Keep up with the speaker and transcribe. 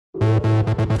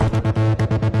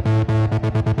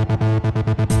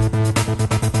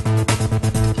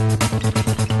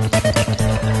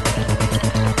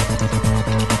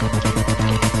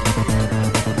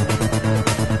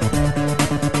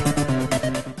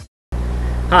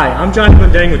Hi, I'm John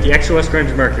Glendenning with the XOS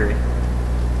Granger Mercury.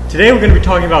 Today we're going to be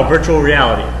talking about virtual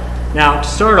reality. Now, to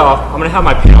start off, I'm going to have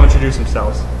my panel introduce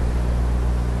themselves.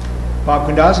 Bob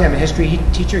Quindazzi, I'm a history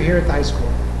teacher here at the high school.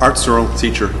 Art Searle,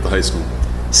 teacher at the high school.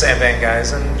 Sam Van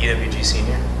Geisen, EWG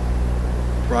senior.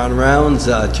 Ron Rounds,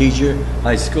 teacher,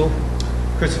 high school.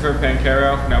 Christopher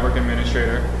Pancaro, network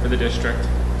administrator for the district.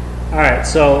 Alright,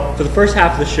 so for the first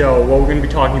half of the show, what we're going to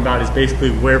be talking about is basically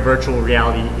where virtual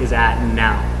reality is at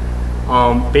now.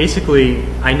 Basically,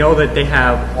 I know that they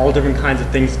have all different kinds of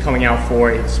things coming out for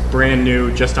it. It's brand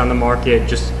new, just on the market,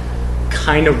 just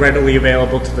kind of readily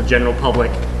available to the general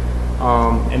public.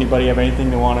 Anybody have anything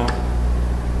they want to?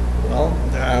 Well,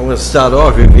 I will start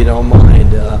off if you don't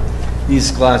mind.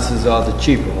 These glasses are the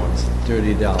cheaper ones,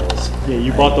 $30. Yeah,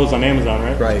 you bought those on Amazon,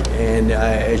 right? Right, and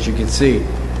as you can see,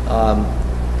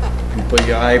 you put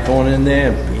your iPhone in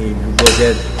there, you look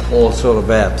at all sort of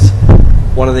apps.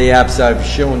 One of the apps I've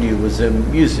shown you was a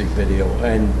music video,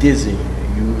 and Disney.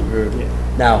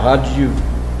 Now,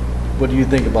 what do you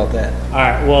think about that? All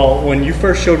right. Well, when you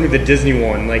first showed me the Disney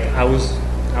one, like I was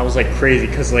like crazy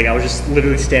because like I was just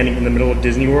literally standing in the middle of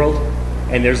Disney World,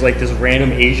 and there's like this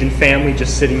random Asian family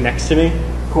just sitting next to me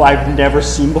who I've never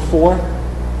seen before,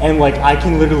 and like I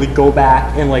can literally go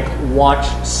back and like watch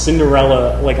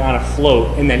Cinderella like on a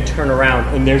float, and then turn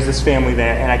around and there's this family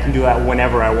there, and I can do that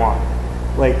whenever I want.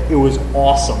 Like, it was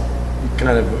awesome. You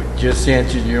kind of just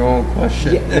answered your own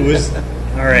question. Yeah, it was,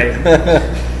 all right.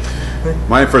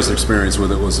 My first experience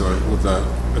with it was with a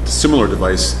similar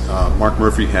device. Mark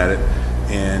Murphy had it,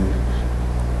 and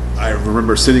I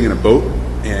remember sitting in a boat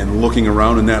and looking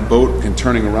around in that boat and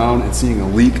turning around and seeing a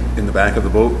leak in the back of the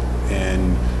boat,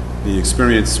 and the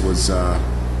experience was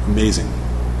amazing.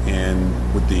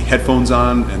 And with the headphones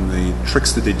on and the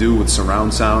tricks that they do with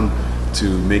surround sound to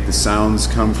make the sounds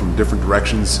come from different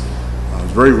directions, it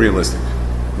was very realistic.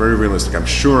 Very realistic. I'm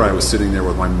sure I was sitting there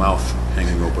with my mouth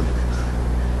hanging open.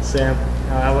 Sam,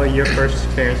 how about your first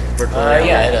experience with virtual reality?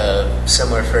 Yeah, I had a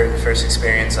similar first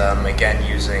experience, again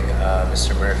using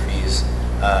Mr. Murphy's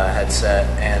headset,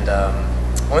 and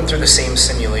I went through the same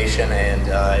simulation,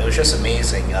 and it was just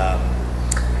amazing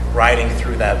riding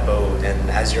through that boat, and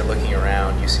as you're looking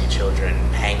around, you see children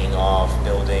hanging off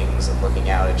buildings and looking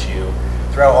out at you.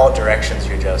 Throughout all directions,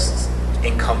 you're just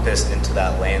encompassed into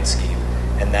that landscape,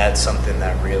 and that's something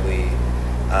that really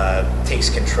takes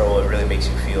control. It really makes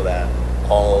you feel that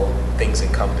all things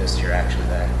encompassed, you're actually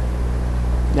there.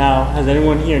 Now, has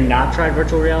anyone here not tried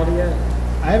virtual reality yet?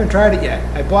 I haven't tried it yet.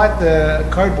 I bought the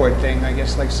cardboard thing, I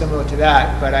guess, like similar to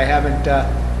that, but I haven't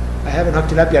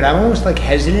hooked it up yet. I'm almost like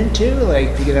hesitant to,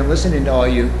 like, because I'm listening to all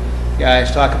you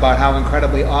guys talk about how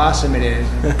incredibly awesome it is.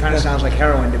 It kind of sounds like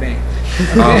heroin to me.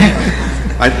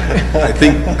 I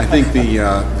think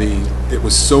it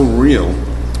was so real,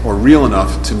 or real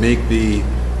enough to make the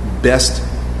best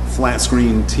flat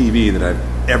screen TV that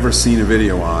I've ever seen a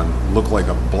video on look like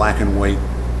a black and white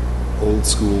old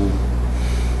school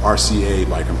RCA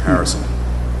by comparison.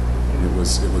 And it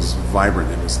was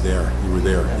vibrant. It was there. You were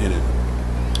there in it.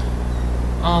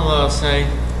 I'll say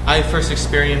I first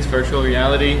experienced virtual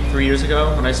reality 3 years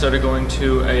ago when I started going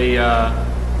to a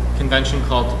convention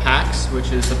called PAX,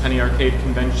 which is the Penny Arcade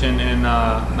convention in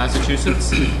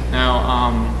Massachusetts. Now,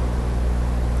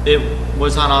 it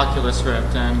was on Oculus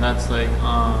Rift, and that's like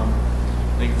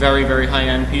very, very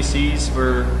high-end PCs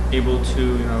were able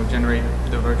to generate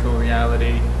the virtual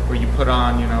reality where you put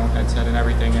on headset and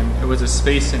everything, and it was a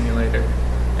space simulator.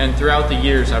 And throughout the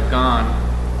years I've gone,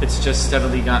 it's just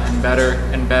steadily gotten better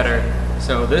and better.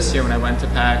 So this year when I went to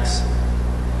PAX,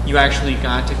 you actually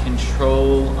got to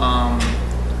control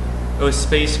it was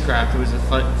spacecraft. It was a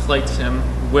flight sim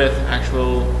with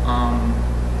actual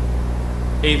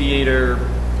aviator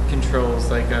controls,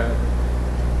 like a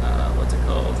what's it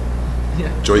called?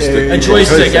 Joystick. A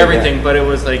joystick, everything. But it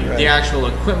was like the actual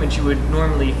equipment you would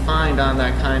normally find on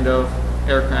that kind of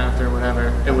aircraft or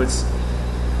whatever.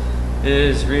 It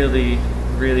is really,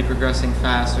 really progressing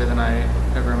faster than I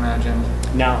ever imagined.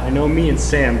 Now, I know me and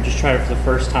Sam just tried it for the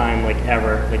first time, like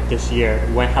ever, like this year.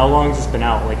 How long has this been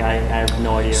out? Like, I have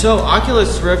no idea. So,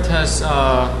 Oculus Rift has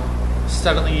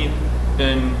steadily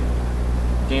been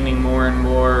gaining more and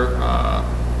more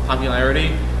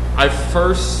popularity. I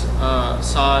first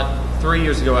saw it 3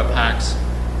 years ago at PAX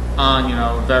on,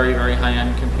 very, very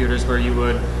high-end computers where you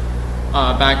would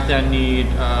back then need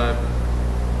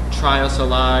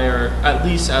Tri-SLI or at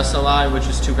least SLI, which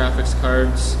is two graphics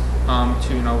cards,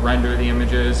 to render the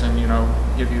images and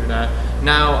give you that.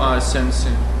 Now, since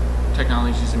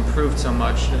technology has improved so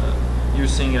much, you're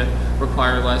seeing it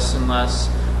require less and less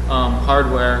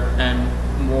hardware and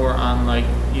more on like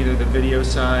either the video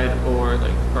side or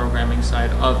like programming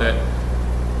side of it.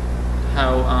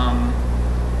 how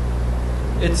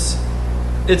it's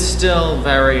still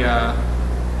very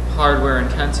hardware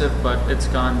intensive, but it's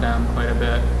gone down quite a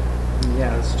bit.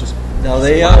 Yeah, it's just. Now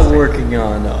they are working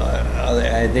on.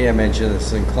 I think I mentioned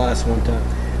this in class one time.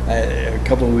 A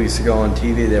couple of weeks ago on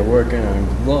TV, they're working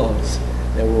on gloves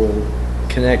that will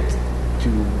connect to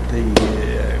the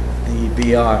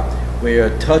VR, where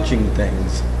you're touching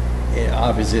things.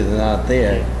 Obviously, they're not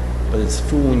there, but it's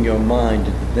fooling your mind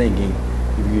into thinking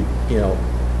if you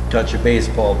touch a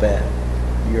baseball bat,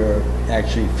 you're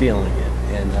actually feeling it,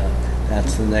 and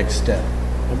that's the next step.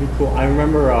 That'd be cool. I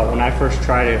remember when I first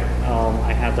tried it,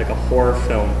 I had like a horror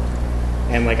film,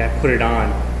 and like I put it on,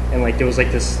 and like there was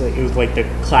like this. It was like the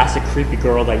classic creepy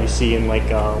girl that you see in like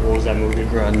what was that movie?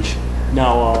 Grunge.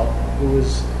 No, it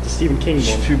was the Stephen King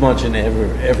one. Too much in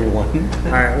everyone.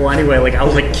 All right. Well, anyway, like I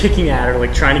was like kicking at her,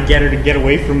 like trying to get her to get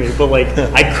away from me, but like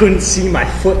I couldn't see my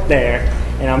foot there,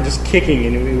 and I'm just kicking,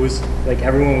 and it was like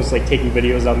everyone was like taking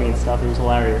videos of me and stuff. It was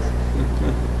hilarious.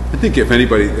 I think if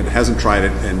anybody that hasn't tried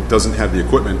it and doesn't have the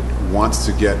equipment wants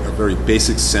to get a very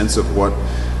basic sense of what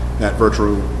that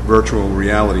virtual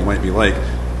reality might be like,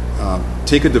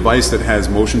 take a device that has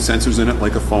motion sensors in it,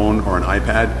 like a phone or an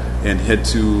iPad, and head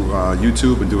to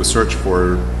YouTube and do a search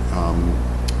for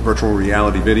virtual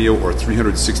reality video or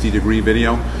 360-degree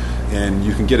video, and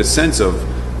you can get a sense of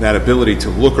that ability to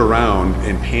look around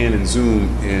and pan and zoom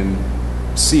and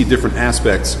see different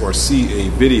aspects or see a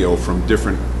video from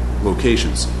different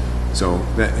locations. So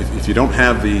that if you don't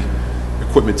have the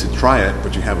equipment to try it,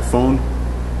 but you have a phone,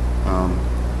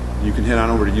 you can head on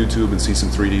over to YouTube and see some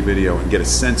 3D video and get a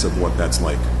sense of what that's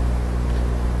like.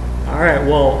 All right,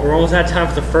 well, we're almost out of time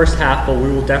for the first half, but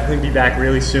we will definitely be back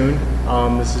really soon.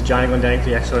 This is Johnny Glendenning for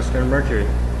the Exosphere Mercury.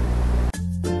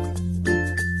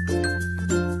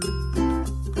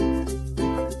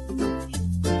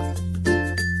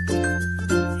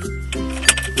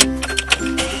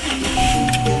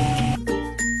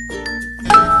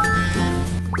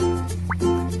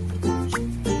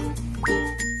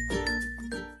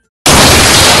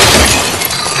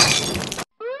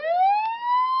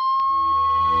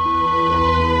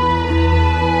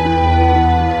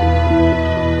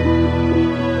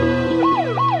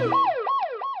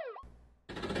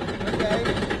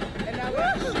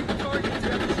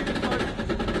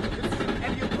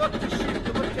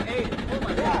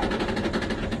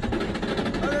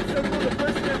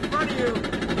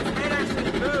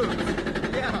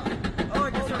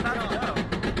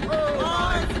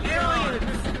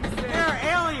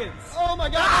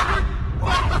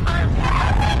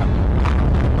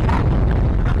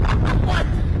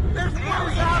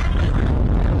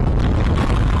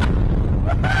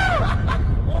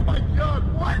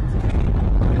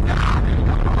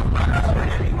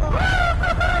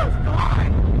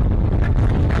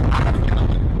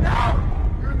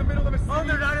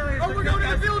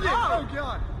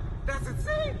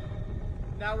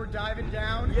 Now we're diving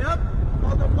down. Yep.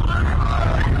 Oh, the water.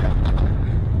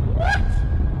 What?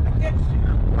 I get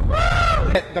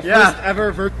you. The first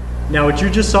ever. Now, what you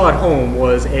just saw at home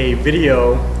was a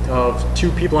video of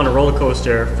two people on a roller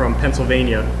coaster from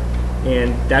Pennsylvania,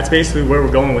 and that's basically where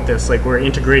we're going with this. Like, we're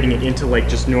integrating it into like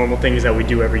just normal things that we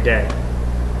do every day.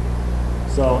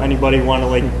 So, anybody want to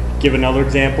like give another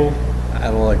example?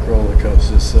 I don't like roller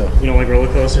coasters, so. You don't like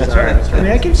roller coasters? That's right. I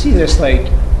mean, I can see this, like,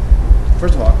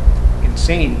 first of all,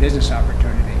 insane business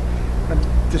opportunity. I'm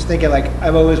just thinking, like,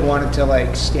 I've always wanted to,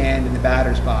 like, stand in the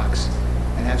batter's box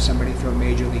and have somebody throw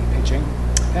major league pitching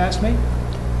past me.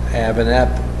 I have an app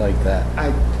like that.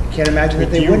 I can't imagine that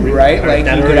they you wouldn't, really- right? or Like,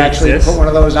 that you could already actually exists? put one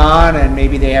of those on, and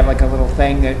maybe they have, like, a little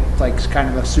thing that, like, is kind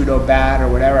of a pseudo bat or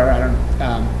whatever. I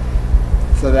don't.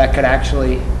 So that could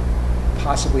actually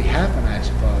possibly happen, I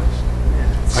suppose.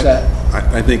 So,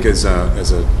 I think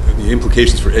the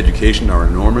implications for education are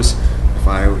enormous. If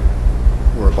I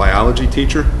were a biology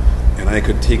teacher and I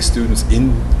could take students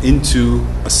into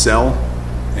a cell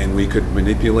and we could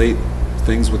manipulate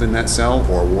things within that cell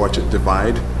or watch it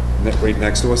divide right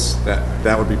next to us,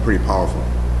 that would be pretty powerful.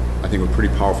 I think a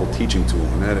pretty powerful teaching tool,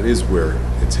 and that is where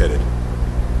it's headed.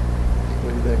 What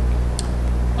do you think?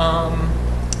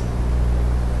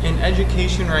 In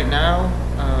education right now,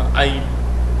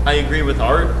 I agree with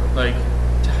art. Like,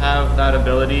 to have that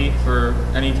ability for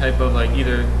any type of, like,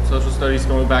 either social studies,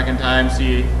 going back in time,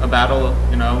 see a battle,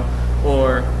 you know,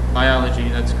 or biology,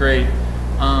 that's great.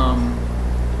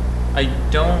 I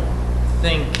don't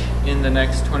think in the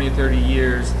next 20, 30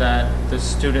 years that the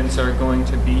students are going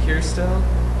to be here still.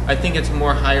 I think it's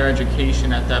more higher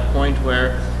education at that point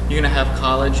where you're going to have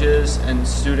colleges and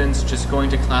students just going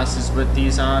to classes with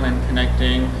these on and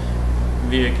connecting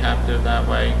via captive that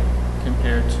way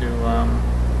compared to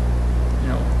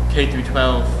K through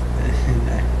 12.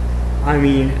 I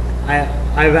mean,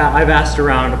 I've asked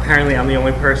around. Apparently, I'm the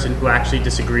only person who actually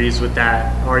disagrees with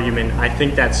that argument. I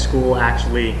think that school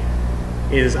actually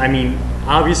is. I mean,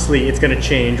 obviously, it's going to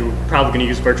change. We're probably going to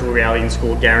use virtual reality in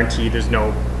school, guaranteed. There's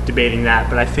no debating that.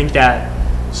 But I think that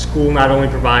school not only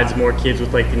provides more kids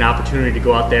with like an opportunity to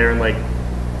go out there and like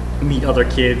meet other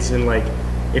kids, and like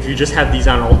if you just have these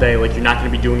on all day, like you're not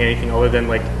going to be doing anything other than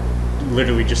like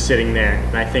literally just sitting there.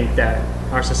 And I think that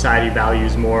our society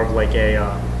values more of like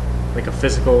a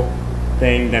physical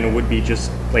thing than it would be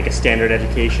just like a standard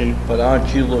education. But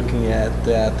aren't you looking at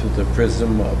that through the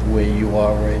prism of where you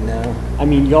are right now? I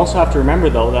mean, you also have to remember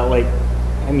though that like,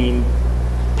 I mean,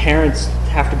 parents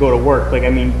have to go to work. Like, I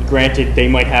mean, granted, they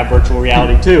might have virtual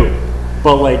reality too,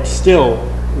 but like still,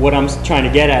 what I'm trying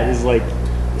to get at is like,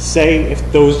 say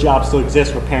if those jobs still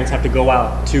exist where parents have to go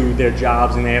out to their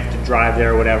jobs and they have to drive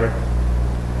there or whatever,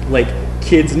 like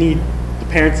the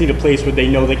parents need a place where they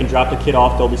know they can drop the kid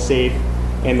off, they'll be safe,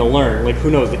 and they'll learn. Like, who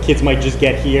knows, the kids might just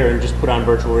get here and just put on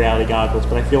virtual reality goggles,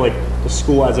 but I feel like the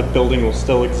school as a building will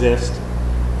still exist,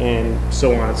 and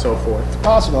so on and so forth. It's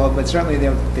possible, but certainly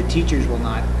the teachers will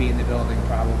not be in the building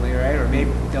probably, right? Or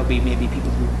maybe there'll be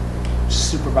people who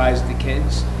supervise the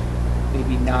kids,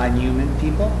 maybe non-human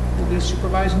people will be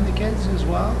supervising the kids as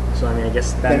well. So I mean, I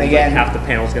guess that Then means again, like half the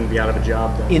panel's going to be out of a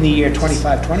job then. In the year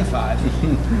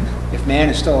 2525, if man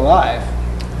is still alive,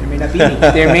 there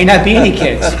may not be any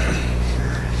kids.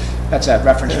 That's a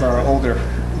reference for our older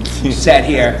set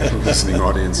here. Listening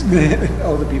audience.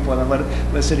 Older people in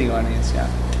the listening audience, yeah.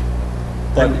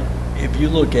 But if you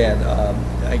look at,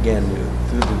 again,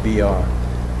 through the VR,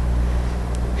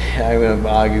 I'm going to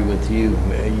argue with you.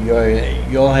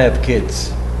 You'll have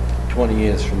kids 20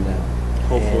 years from now.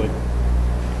 Hopefully.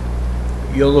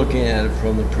 And you're looking at it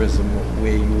from the prism of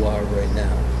where you are right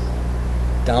now.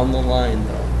 Down the line,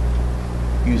 though,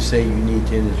 you say you need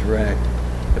to interact.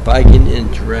 If I can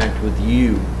interact with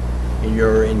you and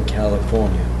you're in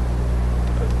California,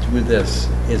 through this,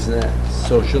 isn't that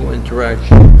social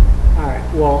interaction? All right.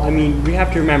 Well, I mean, we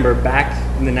have to remember back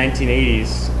in the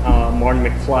 1980s, Martin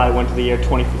McFly went to the year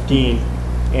 2015,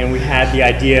 and we had the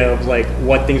idea of like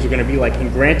what things were going to be like. And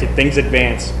granted, things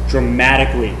advanced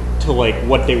dramatically to like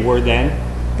what they were then.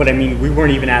 But I mean, we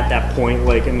weren't even at that point.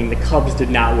 Like, I mean, the Cubs did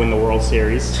not win the World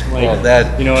Series. Like, well,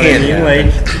 that you know what I mean? happen.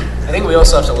 Like, I think we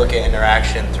also have to look at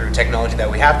interaction through technology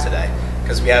that we have today,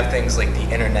 because we have things like the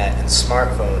internet and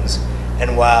smartphones,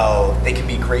 and while they can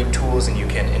be great tools and you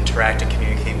can interact and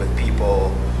communicate with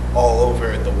people all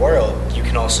over the world, you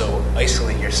can also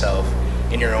isolate yourself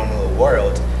in your own little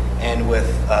world. And with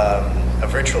a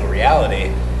virtual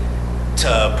reality,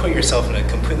 to put yourself in a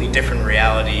completely different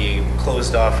reality,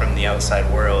 closed off from the outside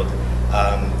world,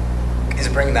 is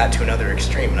bringing that to another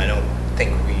extreme, and I don't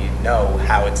think we know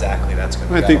how exactly that's going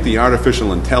to go. I think the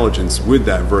artificial intelligence with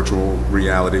that virtual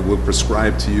reality will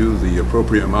prescribe to you the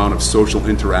appropriate amount of social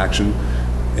interaction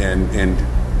and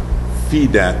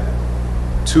feed that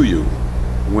to you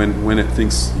when it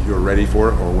thinks you're ready for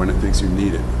it or when it thinks you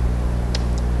need it.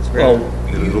 Well,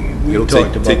 It'll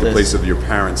take the place of your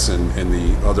parents and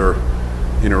the other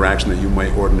interaction that you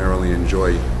might ordinarily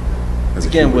enjoy as a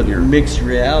again human with here. mixed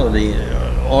reality,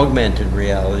 augmented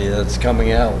reality that's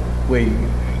coming out, where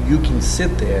you can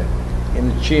sit there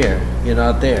in a chair, you're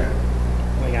not there.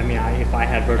 like, I mean, if I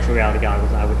had virtual reality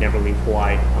goggles, I would never leave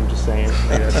Hawaii. I'm just saying.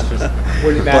 Like, that's just.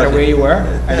 Wouldn't matter where you were.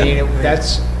 I mean,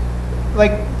 that's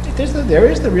like there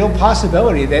is the real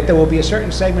possibility that there will be a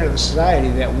certain segment of the society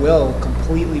that will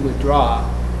completely withdraw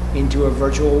into a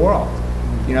virtual world.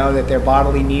 You know, that their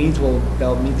bodily needs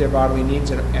they'll meet their bodily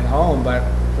needs at home, but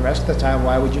the rest of the time,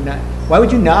 why would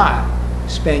you not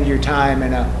spend your time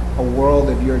in a world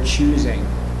of your choosing,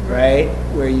 right?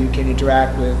 Where you can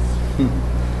interact with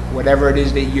whatever it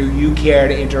is that you care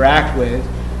to interact with,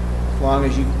 as long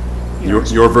as you know,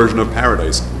 Your version of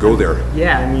paradise. Go there.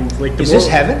 Yeah, I mean, like is this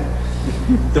heaven?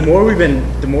 The more we've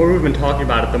been talking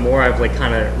about it, the more I've like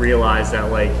kind of realized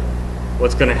that like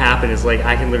what's going to happen is like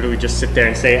I can literally just sit there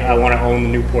and say I want to own the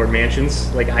Newport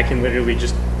mansions. Like I can literally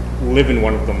just live in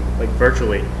one of them, like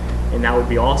virtually, and that would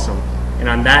be awesome. And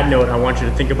on that note, I want you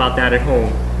to think about that at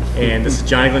home. And this is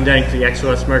Johnny Glendenning for the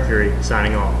XOS Mercury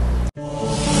signing off.